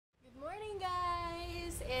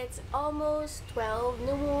it's almost 12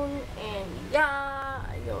 noon and yeah,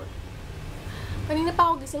 ayun. Kanina pa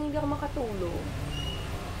ako gising, hindi ako makatulog.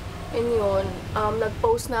 And yun,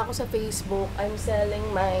 nag-post na ako sa Facebook, I'm selling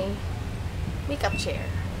my makeup chair.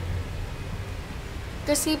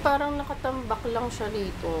 Kasi parang nakatambak lang siya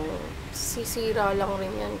dito. Sisira lang rin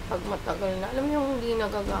yan pag matagal na. Alam mo yung hindi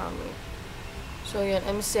nagagamit. So yun,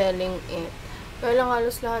 I'm selling it. Kaya lang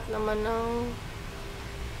halos lahat naman ng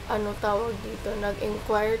tawag dito,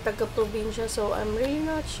 nag-inquire taga-probinsya. So I'm really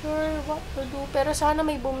not sure what to do. Pero sana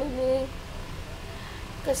may bumili.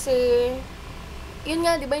 Kasi yun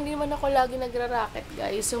nga, di ba, hindi naman ako lagi nagra-racket,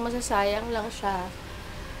 guys. So, masasayang lang siya.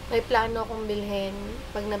 May plano akong bilhin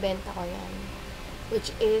pag nabenta ko yan.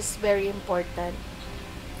 Which is very important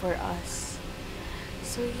for us.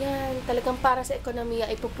 So, yan. Talagang para sa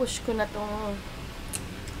ekonomiya, ipupush ko na tong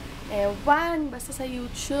basta sa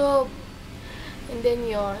YouTube. And then,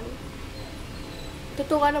 yun.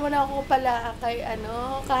 Tutuwa naman ako pala kay,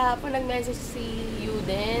 kahapon nag-message si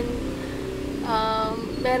Yuden.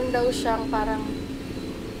 Meron daw siyang parang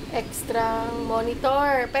extra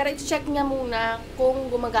monitor. Pero i-check niya muna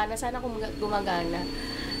kung gumagana. Sana kung gumagana.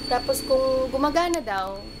 Tapos kung gumagana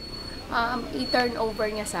daw, i-turn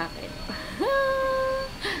over niya sa akin.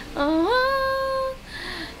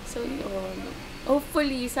 So, yun.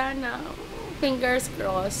 Hopefully, sana. Fingers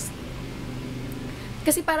crossed.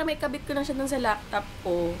 Kasi para may kabit ko na siya dun sa laptop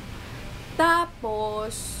ko.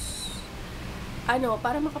 Tapos,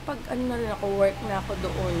 para makapag, na rin ako, work na ako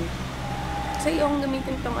doon. Kasi yung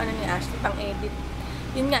gamitin tong ni Ashley, pang edit.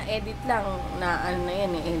 Yun nga, edit lang na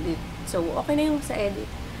edit. So, okay na yung sa edit.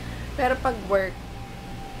 Pero pag work,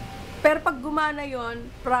 pag gumana yon,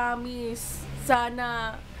 promise,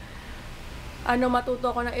 sana,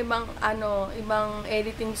 matuto ko ng ibang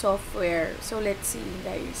editing software. So, let's see,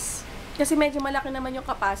 guys. Kasi medyo malaki naman yung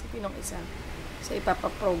capacity ng isa. So,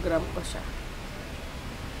 ipapaprogram ko siya.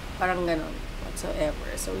 Parang ganon,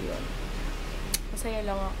 whatsoever. So, yun. Masaya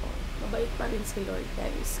lang ako. Mabait pa rin si Lord,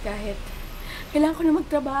 guys. Kahit kailangan ko na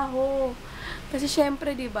magtrabaho. Kasi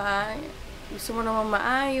syempre, di ba, gusto mo naman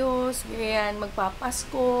maayos, ganyan,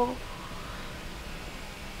 magpapasko.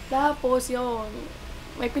 Tapos, yun,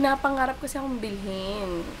 may pinapangarap kasi akong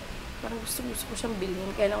bilhin. Parang gusto ko siyang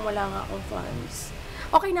bilhin, kaya lang wala nga akong funds.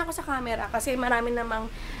 Okay na ako sa camera kasi marami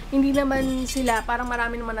namang, hindi naman sila, parang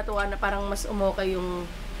marami naman natuwa na parang mas umokay yung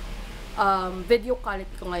video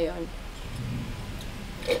quality ko ngayon.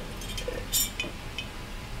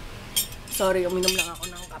 Sorry, uminom lang ako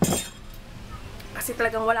ng kape. Kasi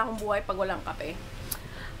talagang wala akong buhay pag walang kape.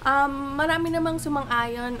 Marami namang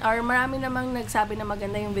sumang-ayon or marami namang nagsabi na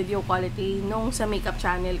maganda yung video quality nung sa makeup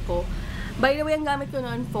channel ko. By the way, ang gamit ko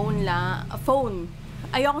noon, phone.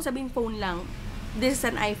 Ayoko sabihin phone lang. This is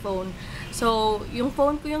an iPhone. So, yung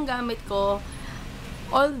phone ko yung gamit ko.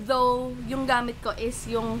 Although, yung gamit ko is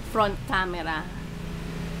yung front camera.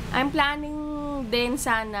 I'm planning din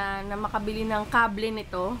sana na makabili ng kable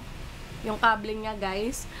nito. Yung kable niya,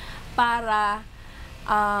 guys, para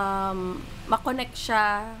makonect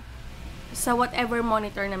siya sa whatever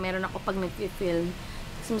monitor na meron ako pag nag-film.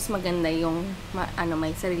 Kasi mas maganda yung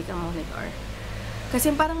may sarili kang monitor. Kasi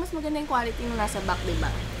parang mas maganda yung quality nung nasa back, diba?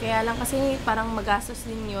 Kaya lang kasi parang magastos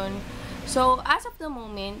din yun. So, as of the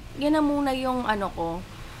moment, yan na muna yung ko.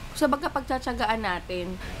 So, pagkapagtsatsagaan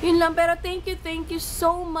natin. Yun lang. Pero thank you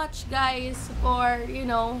so much, guys, for,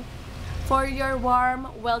 for your warm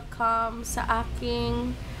welcome sa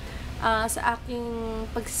aking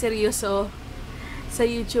pagseryoso sa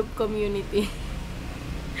YouTube community.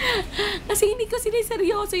 Kasi hindi ko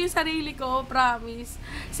siniseryoso yung sarili ko, promise.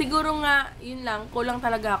 Siguro nga, yun lang, kulang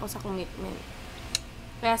talaga ako sa commitment.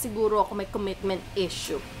 Kaya siguro ako may commitment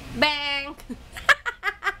issue. Bang!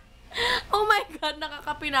 Oh my God,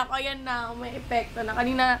 nakakapi na ako. Ayan na, may epekto na.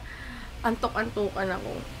 Kanina, antok-antokan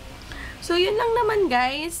ako. So, yun lang naman,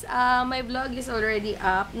 guys. My vlog is already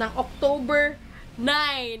up ng October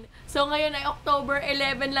 9. So, ngayon ay October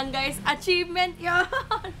 11 lang, guys. Achievement yun!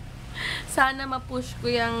 Sana ma-push ko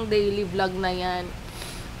yung daily vlog na yan.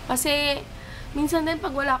 Kasi, minsan din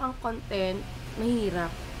pag wala kang content, mahirap.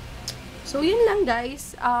 So, yun lang,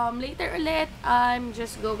 guys. Later ulit, I'm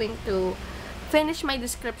just going to finish my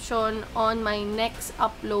description on my next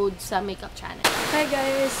upload sa makeup channel. Hi,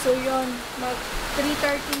 guys. So, yun. Mag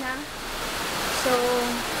 3:30 na. So,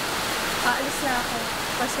 aalis na ako.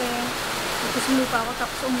 Kasi, nagkusumupa ako,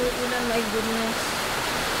 tapos umuulan. My goodness.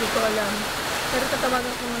 Hindi ko alam. Pero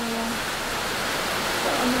tatawagan ko na yung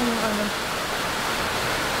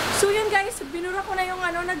So, yun guys. Binura ko na yung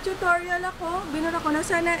nag-tutorial ako. Binura ko na.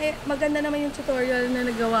 Sana maganda naman yung tutorial na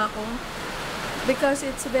nagawa ko. Because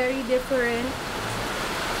it's very different.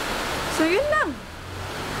 So, yun lang.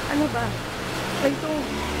 Ano ba? Ito.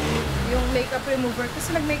 Yung makeup remover.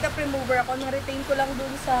 Kasi nag-makeup remover ako. Na-retain ko lang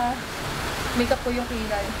dun sa makeup ko yung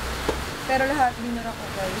kilay. Pero lahat dinura ko,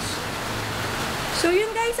 guys. So,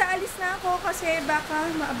 yun guys. Aalis na ako kasi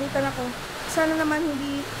baka maabutan ako. Sana naman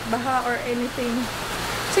hindi baha or anything.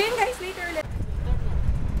 So, yun guys. Later ulit.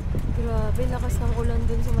 Grabe. Lakas ng ulan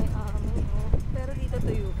dun sa may amin. Oh. Pero dito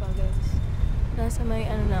tuyo pa, guys. Nasa may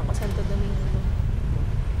ano na ako. Santo Domingo.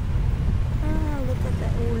 Look at the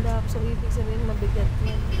ulap. So, ibig sabihin mabigat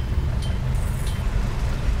yan.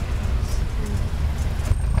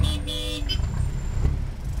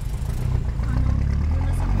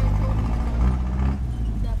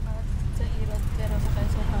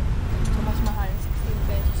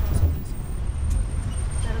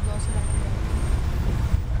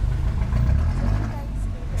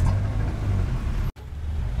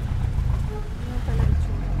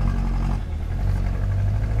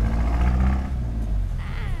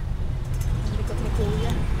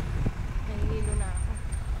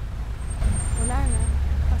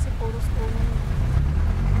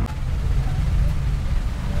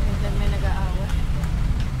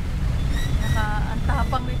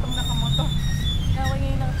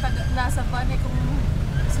 Nasa van eh kung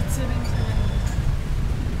sitsurin siya.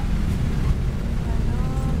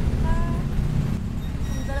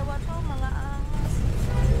 Ang dalawa to, mga angas.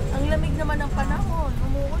 Ang lamig naman ng panahon,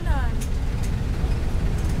 umuulan.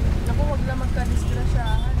 Naku, wag lang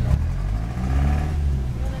magka-disgrasyahan.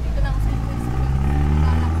 Nandito na ako sa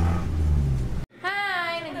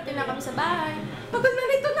Hi! Nandito na kami sa bahay. Pagod na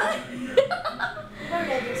nito na!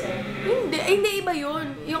 Hindi iba yun.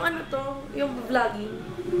 Yung ano to, yung vlogging.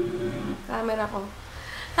 Camera ko.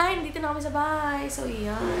 Hi, nandito na kami sa bahay. So,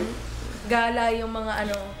 yan. Gala yung mga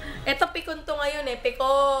ano. Eto, pikon to ngayon eh.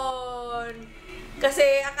 Pikon!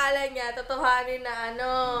 Kasi akala niya, totohanin na ano,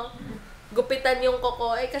 gupitan yung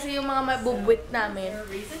koko. Eh, kasi yung mga mabubwit namin.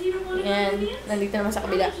 Yan. Nandito naman sa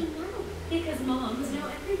kabila.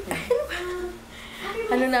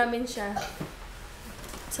 Ano namin siya.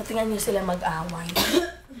 So, tingnan nyo sila mag-away.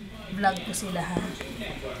 Vlog ko sila, ha.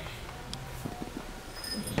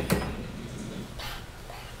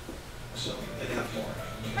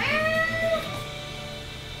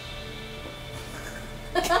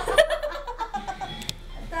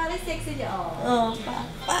 Tari sexy niya, oh.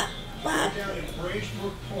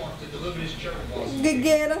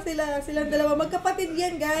 Gagera sila. Silang dalawa. Magkapatid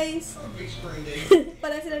yan, guys.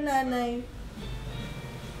 Para sila nanay.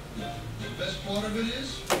 The best part of it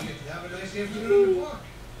is, we get to have a nice afternoon to walk.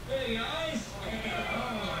 Hey guys!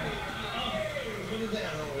 Put it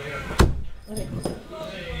down over here. Okay.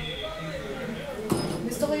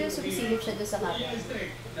 Gusto ko yung sumisilip siya doon sa kapit.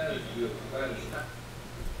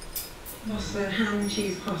 What's the ham and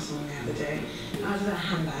cheese croissant the other day? Out of that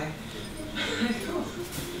handbag. I thought,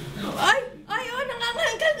 Ay, oh,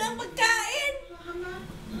 nanganganggal ng pagkain!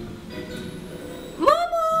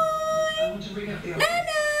 Mamoy! I want to ring up the office.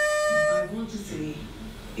 Nanay! I want to see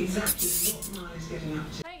exactly what Mom is getting up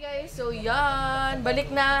to. Hi guys, so yan.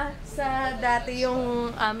 Balik na sa dati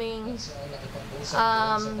yung aming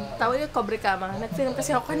tawag yung Cobre Kama. Nag-film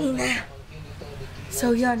kasi ako kanina.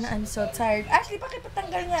 So yan, I'm so tired. Ashley, bakit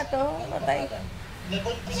patanggal nga to? Matay.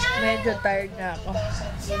 Medyo tired na ako.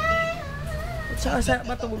 Tsaka sarap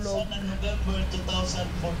matulog.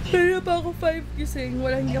 Pero pa ako 5 gising.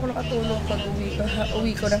 Hindi ako nakatulog pag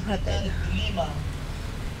uwi ko ng hotel.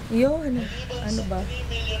 Yun. Ano ba?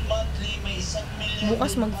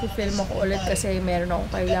 Bukas mag-film ako ulit kasi meron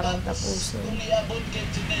akong kailangan tapusin.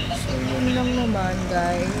 So, yun lang naman,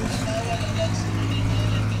 guys.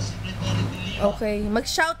 Okay.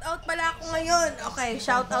 Mag-shoutout pala ako ngayon. Okay,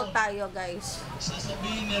 shoutout tayo, guys.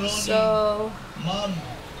 So,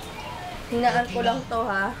 hinaan ko lang to,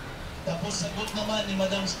 ha? Tapos sagot naman ni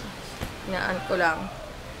Madam. Hinaan ko lang.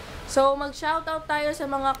 So, mag-shoutout tayo sa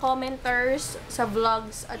mga commenters sa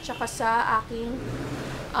vlogs at saka sa aking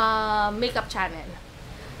makeup channel.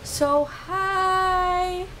 So,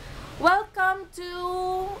 hi! Welcome to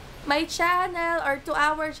my channel or to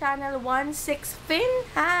our channel 16fin.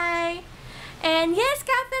 Hi! And yes,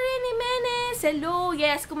 Catherine Jimenez! Hello!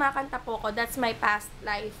 Yes, kumakanta po ko. That's my past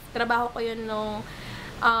life. Trabaho ko yun nung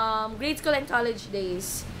grade school and college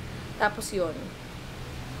days. Tapos yun.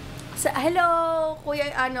 Hello, kuya,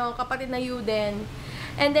 kapatid na Yuden.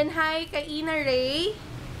 And then, hi kay Ina Ray.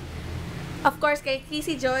 Of course, kay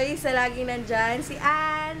Kissy Joy sa lagi nandyan. Si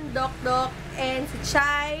Ann, Doc Doc, and si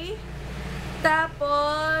Chai.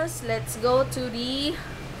 Tapos, let's go to the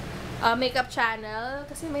makeup channel.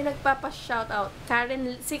 Kasi may nagpapa-shoutout.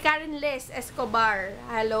 Si Karen Liz Escobar.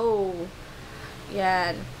 Hello.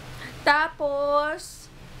 Yan. Tapos,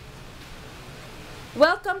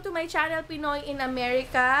 Welcome to my channel, Pinoy in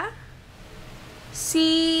America.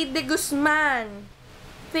 Si De Guzman.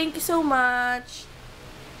 Thank you so much.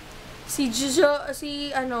 Si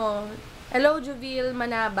Hello Juvil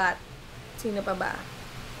Manabat. Sino pa ba?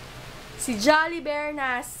 Si Jolly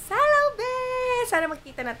Bernas. Hello, Bear! Sana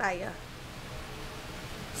magkita na tayo.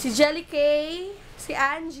 Si Jelly K. Si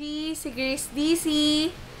Angie. Si Grace DC.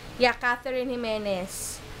 Catherine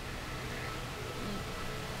Jimenez.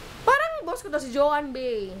 Parang boss ko to, si Joanne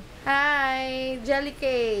Bay. Hi! Jelly K.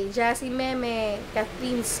 Jassy Meme.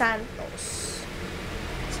 Kathleen Santos.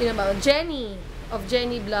 Sino ba? Jenny. Of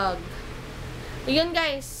Jenny Vlog. Ayun,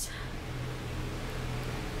 guys.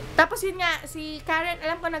 Tapos yun nga, si Karen,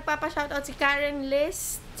 alam ko nagpapa-shoutout si Karen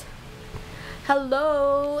List.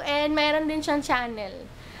 Hello! And meron din siyang channel.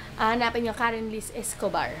 Hanapin nyo, Karen List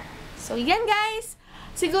Escobar. So, yan guys!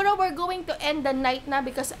 Siguro we're going to end the night na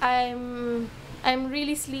because I'm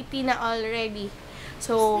really sleepy na already.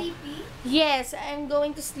 So, Sleepy? Yes, I'm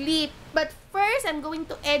going to sleep. But first, I'm going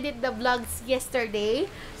to edit the vlogs yesterday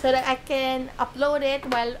so that I can upload it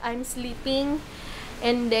while I'm sleeping.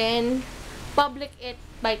 And then, public it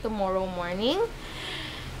by tomorrow morning.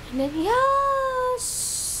 And then, yes!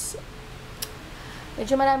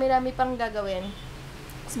 Medyo marami-rami pang gagawin.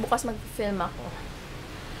 Tapos bukas mag-film ako.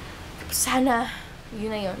 Sana, yun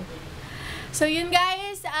na yun. So, yun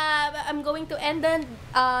guys. I'm going to end the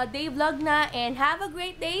day vlog na. And have a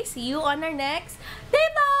great day. See you on our next day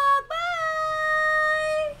vlog.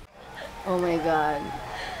 Bye! Oh my God.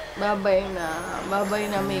 Babay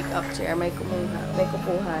na makeup chair. May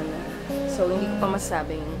kukuha na. So, hindi ko pa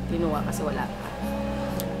masasabing kinuha kasi wala pa.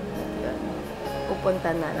 Yun.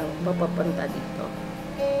 Pupunta na lang. Papapunta dito.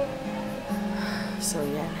 So,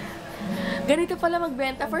 yan. Ganito pala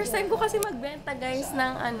magbenta. First time ko kasi magbenta, guys,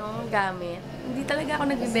 ng gamit. Hindi talaga ako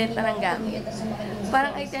nagbibenta ng gamit.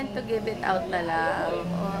 Parang I tend to give it out na lang.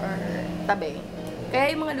 Or tabi.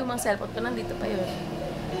 Kaya yung mga lumang cellphone ko, nandito pa yun.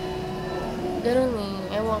 Ganun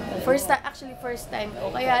eh. Ewan ko. First time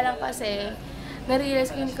ko. Kaya lang kasi,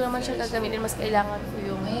 na-realize ko hindi ko naman siya gagamitin. Mas kailangan ko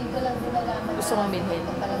yung gusto kong bilhin.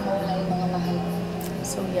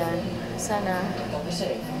 So, yan. Sana.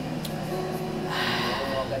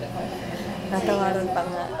 Natawaran pa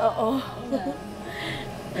nga. Oo.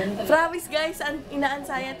 Promise guys,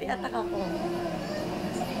 ina-anxiety attack ako.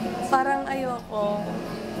 Parang ayoko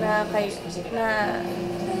na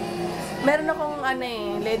meron akong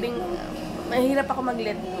mahirap ako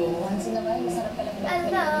mag-let go.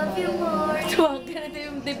 I love you more. Tuwag, ganito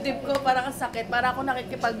yung dip-dip ko, parang ang sakit. Parang ako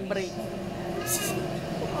nakikipag-break.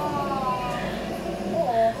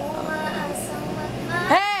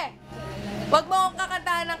 Hey! Wag mo akong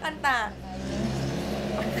kakantahan ng kanta.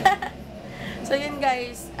 So yun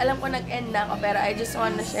guys, alam ko nag-end na ako, pero I just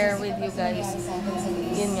want to share with you guys.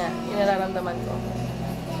 Yun nga, yung nararamdaman ko.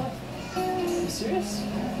 Serious?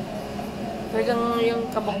 Talagang yung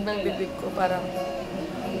kabog ng bibig ko, parang,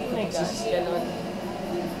 oh my gosh, gano'n.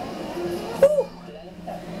 Woo!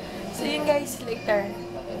 So yun guys, later,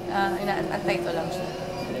 inaantay ko lang siya.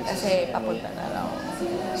 Kasi papunta na lang.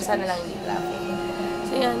 Sana lang hindi traffic.